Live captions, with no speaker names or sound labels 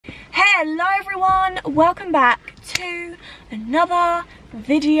Hello everyone, welcome back to another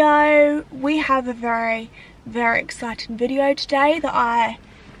video. We have a very exciting video today that I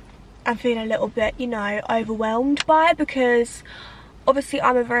am feeling a little bit, overwhelmed by, because obviously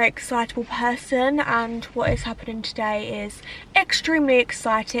I'm a very excitable person and what is happening today is extremely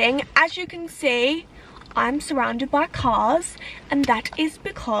exciting. As you can see, I'm surrounded by cars, and that is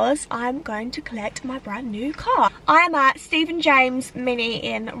because I'm going to collect my brand new car. I am at Stephen James MINI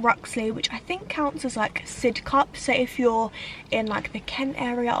in Ruxley, which I think counts as like Sidcup. So if you're in like the Kent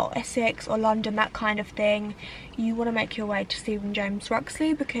area or Essex or London, that kind of thing, you want to make your way to Stephen James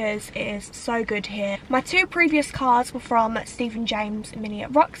Ruxley because it is so good here. My two previous cars were from Stephen James MINI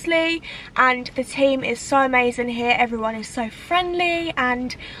at Ruxley, and the team is so amazing here. Everyone is so friendly,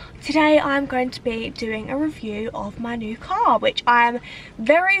 and today I'm going to be doing a review of my new car, which I am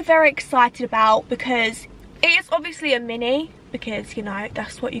very excited about because it is obviously a Mini, because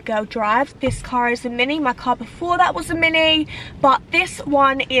that's what your girl drives. This car is a Mini. My car before that was a Mini, but this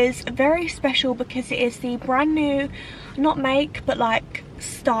one is very special because it is the brand new, not make, but like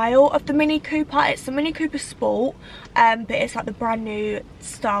style of the Mini Cooper. It's the Mini Cooper Sport, but it's like the brand new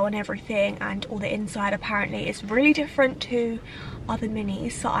style and everything, and all the inside apparently is really different to other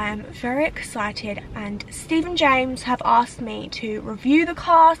Minis. So I am very excited, and Stephen James have asked me to review the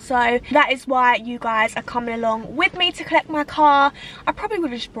car, so that is why you guys are coming along with me to collect my car. I probably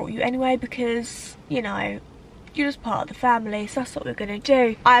would have just brought you anyway because you're just part of the family, so that's what we're gonna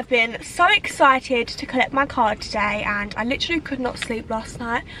do. I've been so excited to collect my car today, and I literally could not sleep last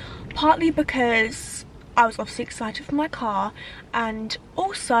night, partly because I was obviously excited for my car, and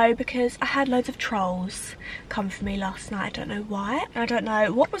also because I had loads of trolls come for me last night. I don't know why, I don't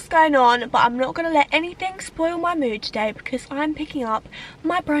know what was going on, but I'm not going to let anything spoil my mood today because I'm picking up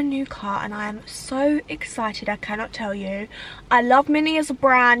my brand new car and I am so excited. I cannot tell you. I love Mini as a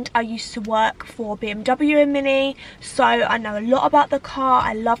brand. I used to work for BMW and Mini, so I know a lot about the car.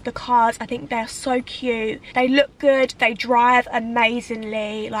 I love the cars. I think they're so cute. They look good. They drive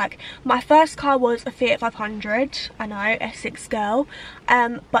amazingly. Like, my first car was a Fiat 500. I know, Essex girl.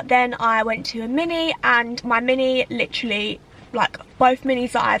 But then I went to a Mini, and my Mini literally, like both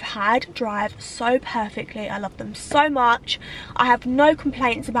Minis that I've had, drive so perfectly. I love them so much. I have no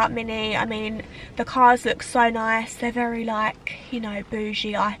complaints about Mini. I mean, the cars look so nice. They're very like,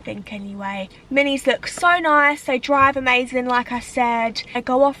 bougie, I think anyway. Minis look so nice. They drive amazing, like I said. They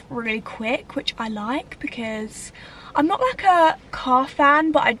go off really quick, which I like because I'm not like a car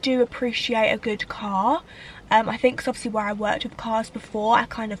fan, but I do appreciate a good car. I think 'cause obviously where I worked with cars before, I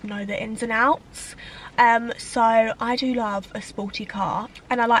kind of know the ins and outs. So I do love a sporty car,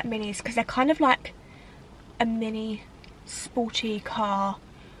 and I like Minis because they're kind of like a mini sporty car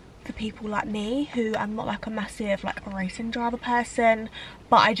for people like me, who I'm not like a massive like racing driver person,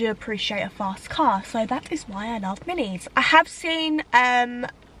 but I do appreciate a fast car, so that is why I love Minis. I have seen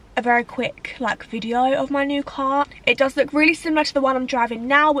a very quick like video of my new car. It does look really similar to the one I'm driving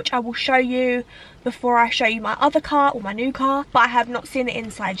now, which I will show you before I show you my other car or my new car, but I have not seen the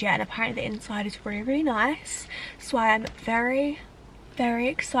inside yet, and apparently the inside is really nice. So I am very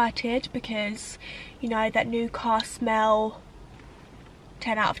excited because that new car smell,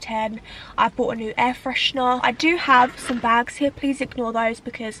 10 out of 10. I've bought a new air freshener. I do have some bags here, please ignore those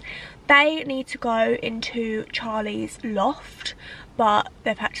because they need to go into Charlie's loft, but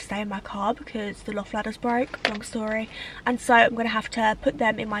they've had to stay in my car because the loft ladder's broke, long story, and so I'm gonna have to put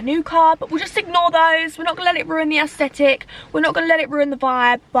them in my new car, but we'll just ignore those. We're not gonna let it ruin the aesthetic, we're not gonna let it ruin the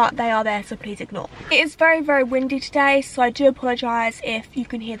vibe, but they are there, so please ignore. It is very windy today, so I do apologise if you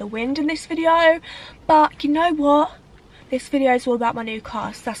can hear the wind in this video, but you know what? This video is all about my new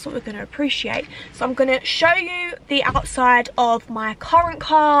car, so that's what we're going to appreciate. So I'm going to show you the outside of my current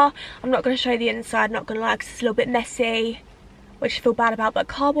car. I'm not going to show you the inside, not going to lie, because it's a little bit messy, which I feel bad about, but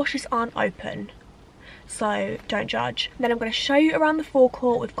car washes aren't open, so don't judge. Then I'm going to show you around the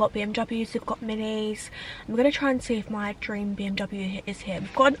forecourt. We've got BMWs, we've got Minis. I'm going to try and see if my dream BMW is here.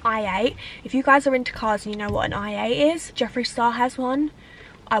 We've got an i8. If you guys are into cars and you know what an i8 is, Jeffree Star has one.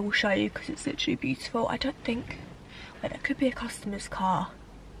 I will show you because it's literally beautiful. I don't think... But that could be a customer's car.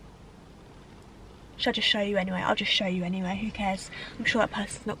 Should I just show you anyway? I'll just show you anyway, who cares? I'm sure that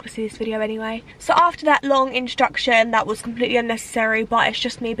person's not going to see this video anyway. So after that long introduction, that was completely unnecessary, but it's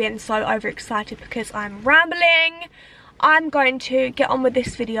just me being so overexcited because I'm rambling. I'm going to get on with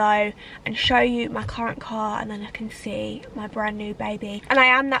this video and show you my current car, and then I can see my brand new baby. And I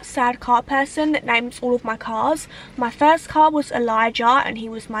am that sad car person that names all of my cars. My first car was Elijah, and he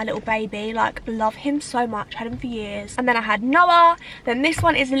was my little baby. Like, love him so much, had him for years. And then I had Noah, then this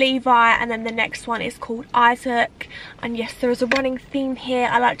one is Levi, and then the next one is called Isaac. And yes, there is a running theme here.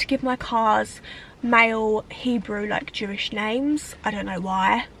 I like to give my cars male Hebrew, like Jewish names. I don't know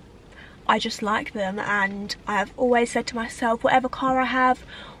why. I just like them, and I have always said to myself, whatever car I have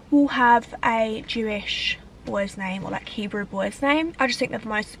will have a Jewish boy's name, or like Hebrew boy's name. I just think they're the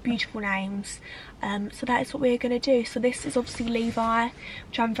most beautiful names. So that is what we're going to do. So this is obviously Levi,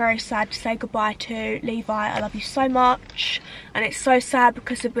 which I'm very sad to say goodbye to. Levi, I love you so much. And it's so sad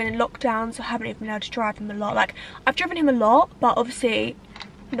because we've been in lockdown, so I haven't even been able to drive him a lot. Like, I've driven him a lot, but obviously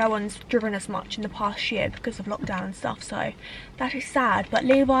no one's driven as much in the past year because of lockdown and stuff, so that is sad. But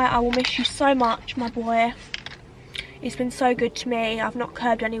Levi, I will miss you so much, my boy. He's been so good to me. I've not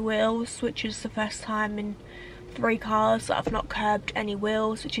curbed any wheels, which is the first time in 3 cars that I've not curbed any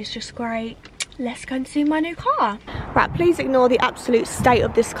wheels, which is just great. Let's go and see my new car. Right, please ignore the absolute state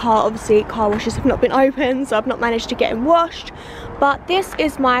of this car. Obviously, car washes have not been open, so I've not managed to get him washed. But this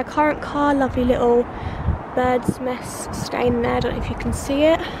is my current car. Lovely little bird's mess stain there, I don't know if you can see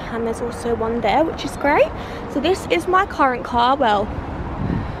it, and there's also one there, which is great. So this is my current car. Well,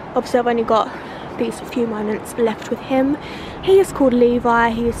 obviously I've only got these few moments left with him. He is called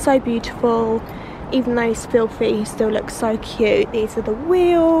Levi. He is so beautiful. Even though he's filthy, he still looks so cute. These are the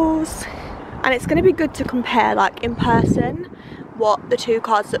wheels, and it's going to be good to compare, like, in person what the 2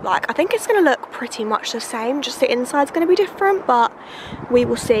 cars look like. I think it's going to look pretty much the same, just the inside's going to be different, but we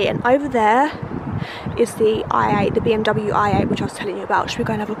will see. And over there is the i8, the BMW i8, which I was telling you about. Should we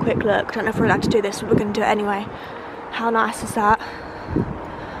go and have a quick look? I don't know if we're allowed to do this, but we're going to do it anyway. How nice is that?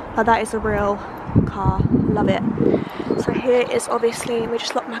 Oh, that is a real car. Love it. So here is obviously, let me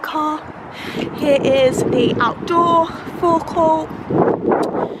just lock my car. Here is the outdoor forecourt.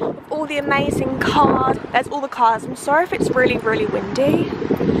 All the amazing cars. There's all the cars. I'm sorry if it's really, really windy.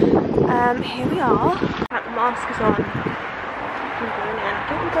 Here we are. Right, the mask is on. I'm going in.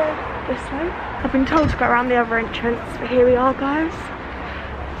 Don't we go this way? I've been told to go around the other entrance, but here we are, guys.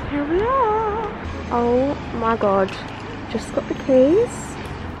 Here we are. Oh my god. Just got the keys.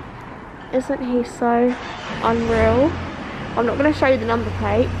 Isn't he so unreal? I'm not going to show you the number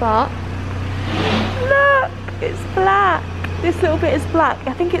plate, but look, it's black. This little bit is black.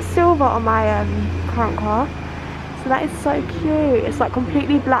 I think it's silver on my current car. So that is so cute. It's like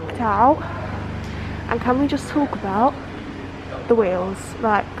completely blacked out. And can we just talk about the wheels?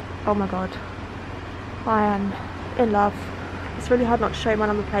 Like, oh my god. I am in love. It's really hard not to show you my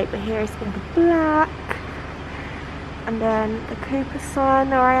number plate, but here is all the black. And then the Cooper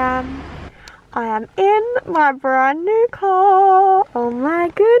sign, there I am. I am in my brand new car. Oh my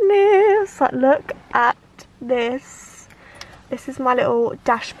goodness. Like, look at this. This is my little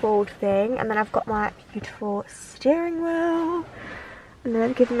dashboard thing, and then I've got my beautiful steering wheel. And then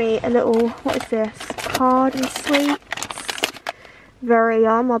they've given me a little, what is this? Card and sweets. Very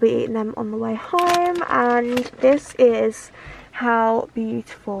yum. I'll be eating them on the way home. And this is how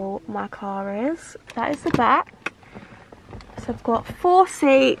beautiful my car is. That is the back. So I've got 4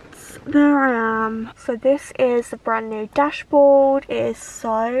 seats. There I am. So this is the brand new dashboard. It is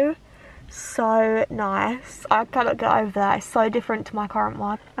so nice. I cannot get over that. It's so different to my current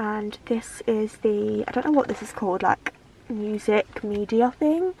one. And this is the, I don't know what this is called, like music media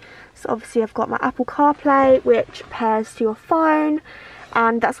thing. So obviously I've got my Apple CarPlay, which pairs to your phone,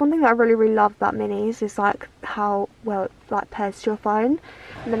 and that's one thing that I really love about Minis, is like how well it like pairs to your phone.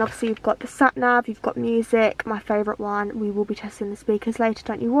 And then obviously you've got the sat nav, you've got music, my favourite one. We will be testing the speakers later,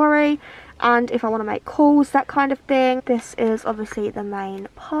 don't you worry. And if I want to make calls, that kind of thing. This is obviously the main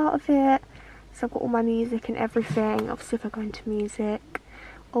part of it. So I've got all my music and everything. Obviously if I go into music,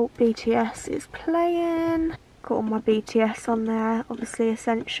 oh, BTS is playing. Got all my BTS on there, obviously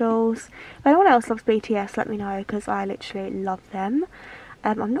essentials. If anyone else loves BTS, let me know, because I literally love them.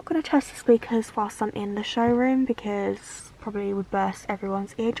 I'm not going to test the speakers whilst I'm in the showroom, because probably would burst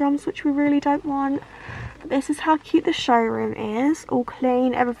everyone's eardrums, which we really don't want. But this is how cute the showroom is. All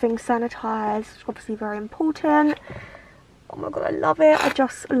clean, everything sanitised, obviously very important. Oh my god, I love it. I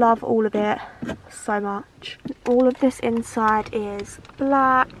just love all of it so much. All of this inside is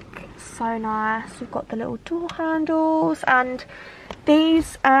black. So nice. We've got the little door handles, and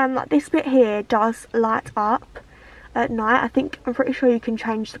these like this bit here does light up at night. I'm pretty sure you can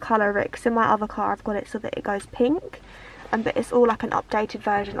change the colour of it, because in my other car I've got it so that it goes pink, but it's all like an updated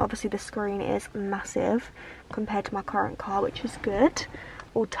version. Obviously the screen is massive compared to my current car, which is good.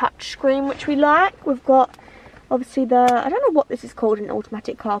 All touch screen, which we like. We've got Obviously I don't know what this is called in an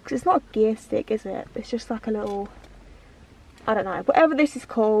automatic car, because it's not a gear stick, is it? It's just like a little, I don't know, whatever this is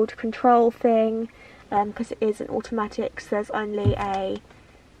called, control thing, because it is an automatic, so there's only a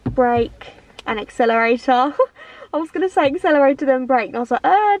brake and accelerator. I was going to say accelerator then brake, and I was like,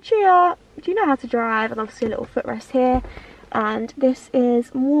 Chia, do you know how to drive? And obviously a little footrest here. And this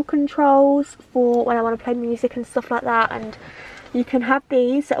is more controls for when I want to play music and stuff like that. And you can have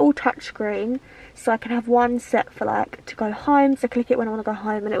these, they're all touchscreen. So I can have one set for like to go home, so I click it when I want to go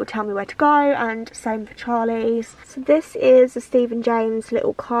home and it will tell me where to go, and same for Charlie's. So this is a Stephen James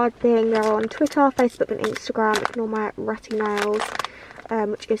little card thing. They're on Twitter, Facebook and Instagram. Ignore my ratty nails.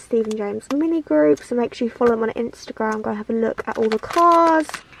 Which is Stephen James MINI Group, so make sure you follow them on Instagram, go have a look at all the cars.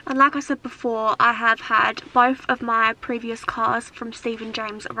 And like I said before, I have had both of my previous cars from Stephen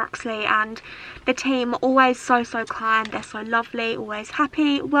James Ruxley, and the team are always so kind, they're so lovely, always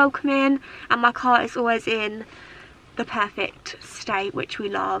happy, welcoming, and my car is always in the perfect state, which we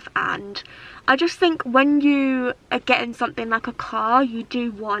love. And I just think when you are getting something like a car, you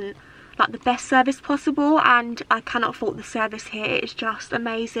do want like the best service possible, and I cannot fault the service here. It's just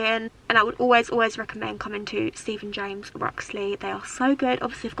amazing, and I would always recommend coming to Stephen James Ruxley. They are so good.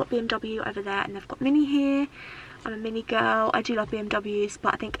 Obviously they've got BMW over there and they've got Mini here. I'm a Mini girl. I do love BMWs,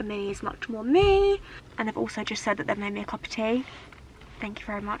 but I think a Mini is much more me. And they've also just said that they've made me a cup of tea. Thank you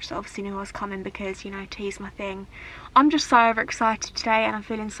very much. They obviously knew I was coming because, you know, tea's my thing. I'm just so overexcited today and I'm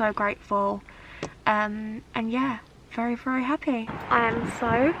feeling so grateful. And yeah, very happy. I am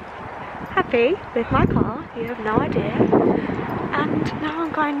so happy with my car, you have no idea. And now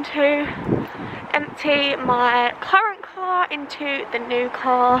I'm going to empty my current car into the new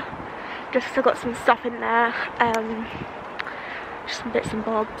car, just because I've got some stuff in there, just some bits and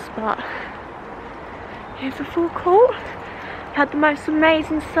bobs. But here's the forecourt. Had the most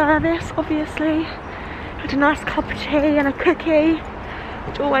amazing service, obviously. Had a nice cup of tea and a cookie,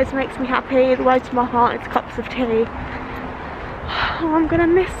 which always makes me happy. The way to my heart is cups of tea. Oh, I'm gonna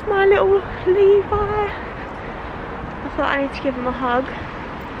miss my little Levi. I thought I need to give him a hug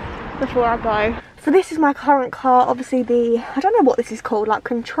before I go. So this is my current car. Obviously I don't know what this is called, like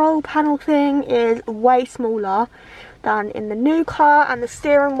control panel thing is way smaller than in the new car, and the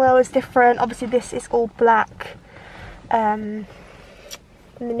steering wheel is different. Obviously this is all black in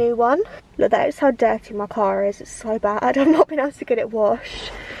the new one. Look, that is how dirty my car is. It's so bad. I've not been able to get it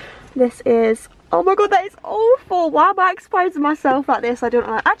washed. This is, oh my god, that is awful. Why am I exposing myself like this? I don't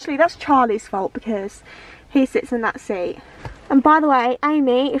know. Actually, that's Charlie's fault because he sits in that seat. And by the way,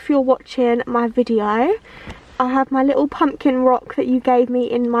 Amy, if you're watching my video, I have my little pumpkin rock that you gave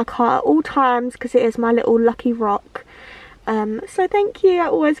me in my car at all times because it is my little lucky rock. So thank you. I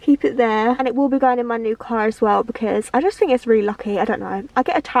always keep it there, and it will be going in my new car as well because I just think it's really lucky. I don't know. I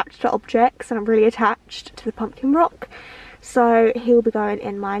get attached to objects and I'm really attached to the pumpkin rock. So he will be going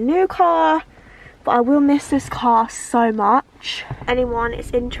in my new car. But I will miss this car so much. Anyone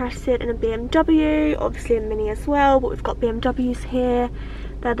is interested in a BMW, obviously a Mini as well, but we've got BMWs here.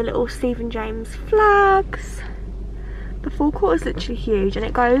 They're the little Stephen James flags. The forecourt is literally huge and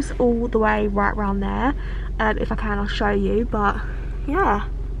it goes all the way right around there. If I can, I'll show you, but yeah.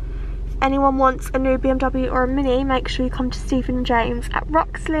 If anyone wants a new BMW or a Mini, make sure you come to Stephen James at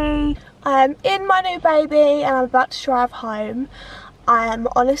Ruxley. I am in my new baby and I'm about to drive home. I am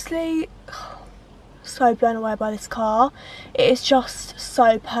honestly so blown away by this car. It is just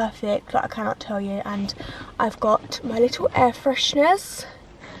so perfect, like I cannot tell you. And I've got my little air fresheners.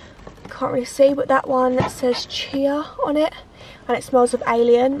 Can't really see, but that one says Chia on it and it smells of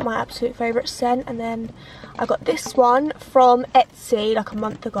Alien, my absolute favourite scent. And then I got this one from Etsy like a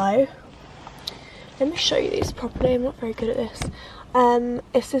month ago. Let me show you these properly, I'm not very good at this.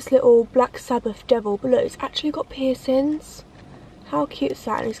 It's this little Black Sabbath devil, but look, it's actually got piercings. How cute is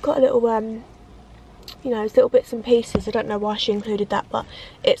that? And it's got a little you know, his little bits and pieces. I don't know why she included that, but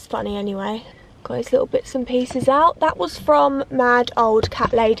it's funny anyway. Got his little bits and pieces out. That was from Mad Old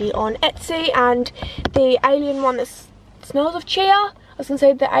Cat Lady on Etsy, and the Alien one that smells of Chia, I was going to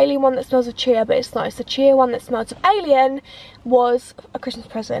say the Alien one that smells of Chia, but it's not. It's the Chia one that smells of Alien, was a Christmas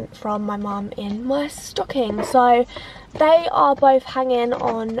present from my mum in my stocking. So they are both hanging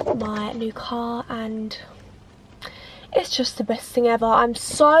on my new car and it's just the best thing ever. I'm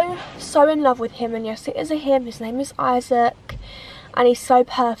so in love with him, and yes, it is a him. His name is Isaac and he's so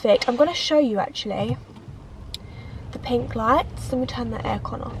perfect. I'm going to show you actually the pink lights. Let me turn the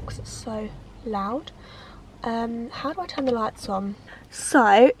aircon off because it's so loud. How do I turn the lights on?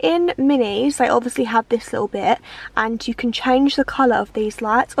 So in Minis they obviously have this little bit and you can change the colour of these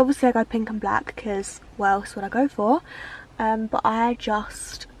lights. Obviously I go pink and black because, well, that's what I go for. but I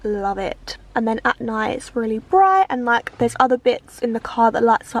just love it. And then at night it's really bright, and like there's other bits in the car that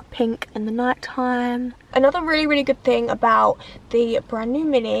lights up pink in the night time. Another really good thing about the brand new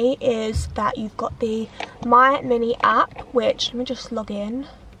Mini is that you've got the My Mini app, which, let me just log in.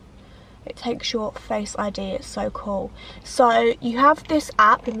 It takes your Face ID, it's so cool. So you have this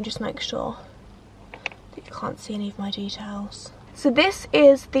app, let me just make sure that you can't see any of my details. So this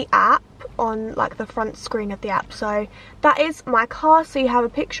is the app on like the front screen of the app. So that is my car, so you have a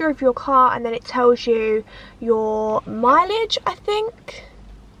picture of your car and then it tells you your mileage, I think.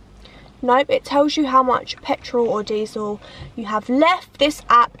 Nope, it tells you how much petrol or diesel you have left. This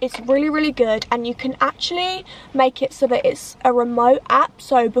app is really good, and you can actually make it so that it's a remote app.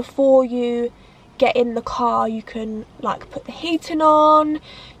 So before you get in the car, you can like put the heating on,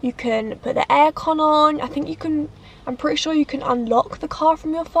 you can put the aircon on. I think you can, I'm pretty sure you can unlock the car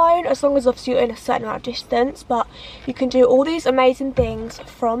from your phone, as long as obviously you're in a certain amount of distance, but you can do all these amazing things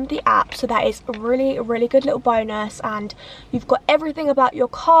from the app. So that is a really good little bonus, and you've got everything about your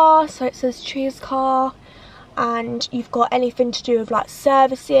car. So it says Chia's car, and you've got anything to do with like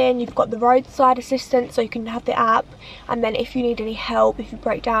servicing, you've got the roadside assistant, so you can have the app, and then if you need any help, if you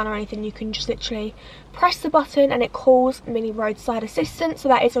break down or anything, you can just literally press the button and it calls Mini Roadside Assistant. So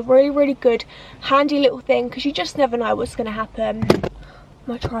that is a really good handy little thing, because you just never know what's going to happen.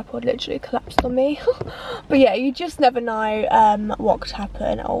 My tripod literally collapsed on me. But yeah, you just never know what could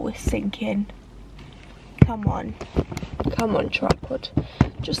happen. Oh, we're sinking. Come on tripod,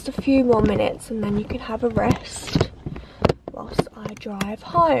 just a few more minutes and then you can have a rest whilst I drive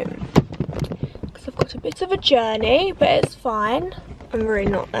home, because I've got a bit of a journey, but it's fine. I'm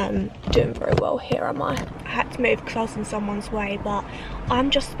really not doing very well here, am I? I had to move because I was in someone's way, but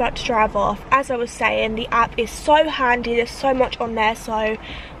I'm just about to drive off. As I was saying, the app is so handy, there's so much on there. So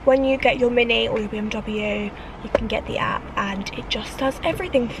when you get your Mini or your BMW, you can get the app and it just does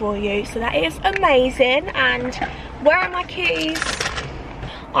everything for you. So that is amazing. And where are my keys?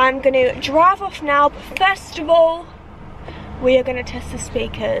 I'm going to drive off now, but first of all, we are going to test the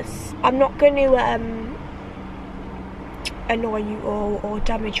speakers. I'm not going to annoy you all or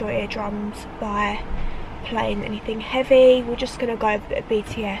damage your eardrums by playing anything heavy. We're just going to go with a bit of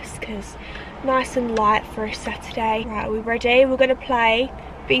BTS, because nice and light for a Saturday. Right, are we ready? We're going to play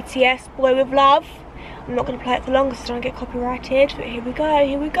BTS Boy With Love. I'm not going to play it for long because I don't get copyrighted, but here we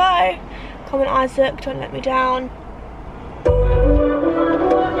go. Come on Isaac, don't let me down.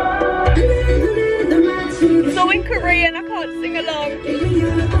 It's all in Korean, I can't sing along.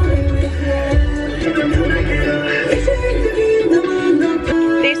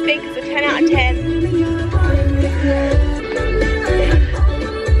 These speakers are 10 out of 10.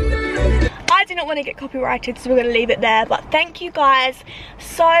 I do not want to get copyrighted, so we're going to leave it there. But thank you guys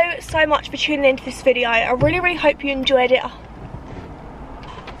so much for tuning into this video. I really hope you enjoyed it.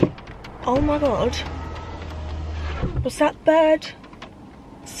 Oh my god, was that bird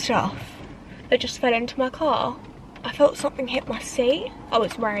stuff that just fell into my car? I felt something hit my seat. Oh,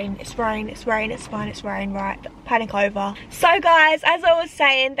 it's rain, it's fine, it's rain, right, panic over. So guys, as I was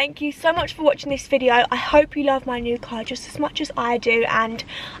saying, thank you so much for watching this video. I hope you love my new car just as much as I do, and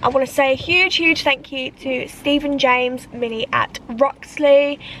I want to say a huge thank you to Stephen James MINI at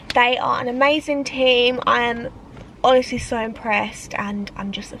Ruxley. They are an amazing team. I am honestly so impressed, and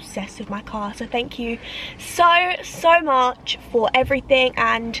I'm just obsessed with my car. So thank you so much for everything,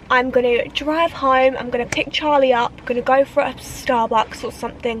 and I'm gonna drive home. I'm gonna pick Charlie up, I'm gonna go for a Starbucks or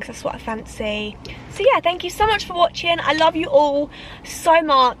something because that's what I fancy. So yeah, thank you so much for watching. I love you all so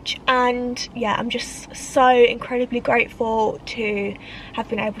much, and yeah, I'm just so incredibly grateful to have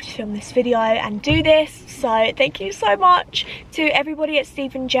been able to film this video and do this. So thank you so much to everybody at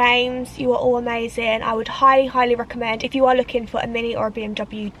Stephen James. You are all amazing. I would highly recommend, if you are looking for a Mini or a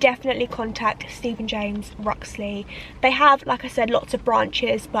BMW, definitely contact Stephen James Ruxley. They have, like I said, lots of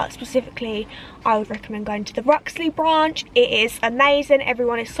branches, but specifically I would recommend going to the Ruxley branch. It is amazing.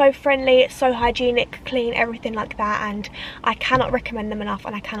 Everyone is so friendly, it's so hygienic, clean, everything like that, and I cannot recommend them enough,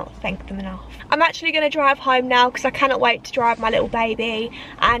 and I cannot thank them enough. I'm actually going to drive home now because I cannot wait to drive my little baby,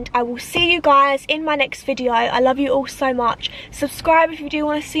 and I will see you guys in my next video. I love you all so much. Subscribe if you do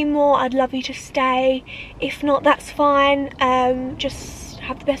want to see more. I'd love you to stay. If not, that's fine. Just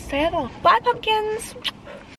have the best day ever. Bye pumpkins.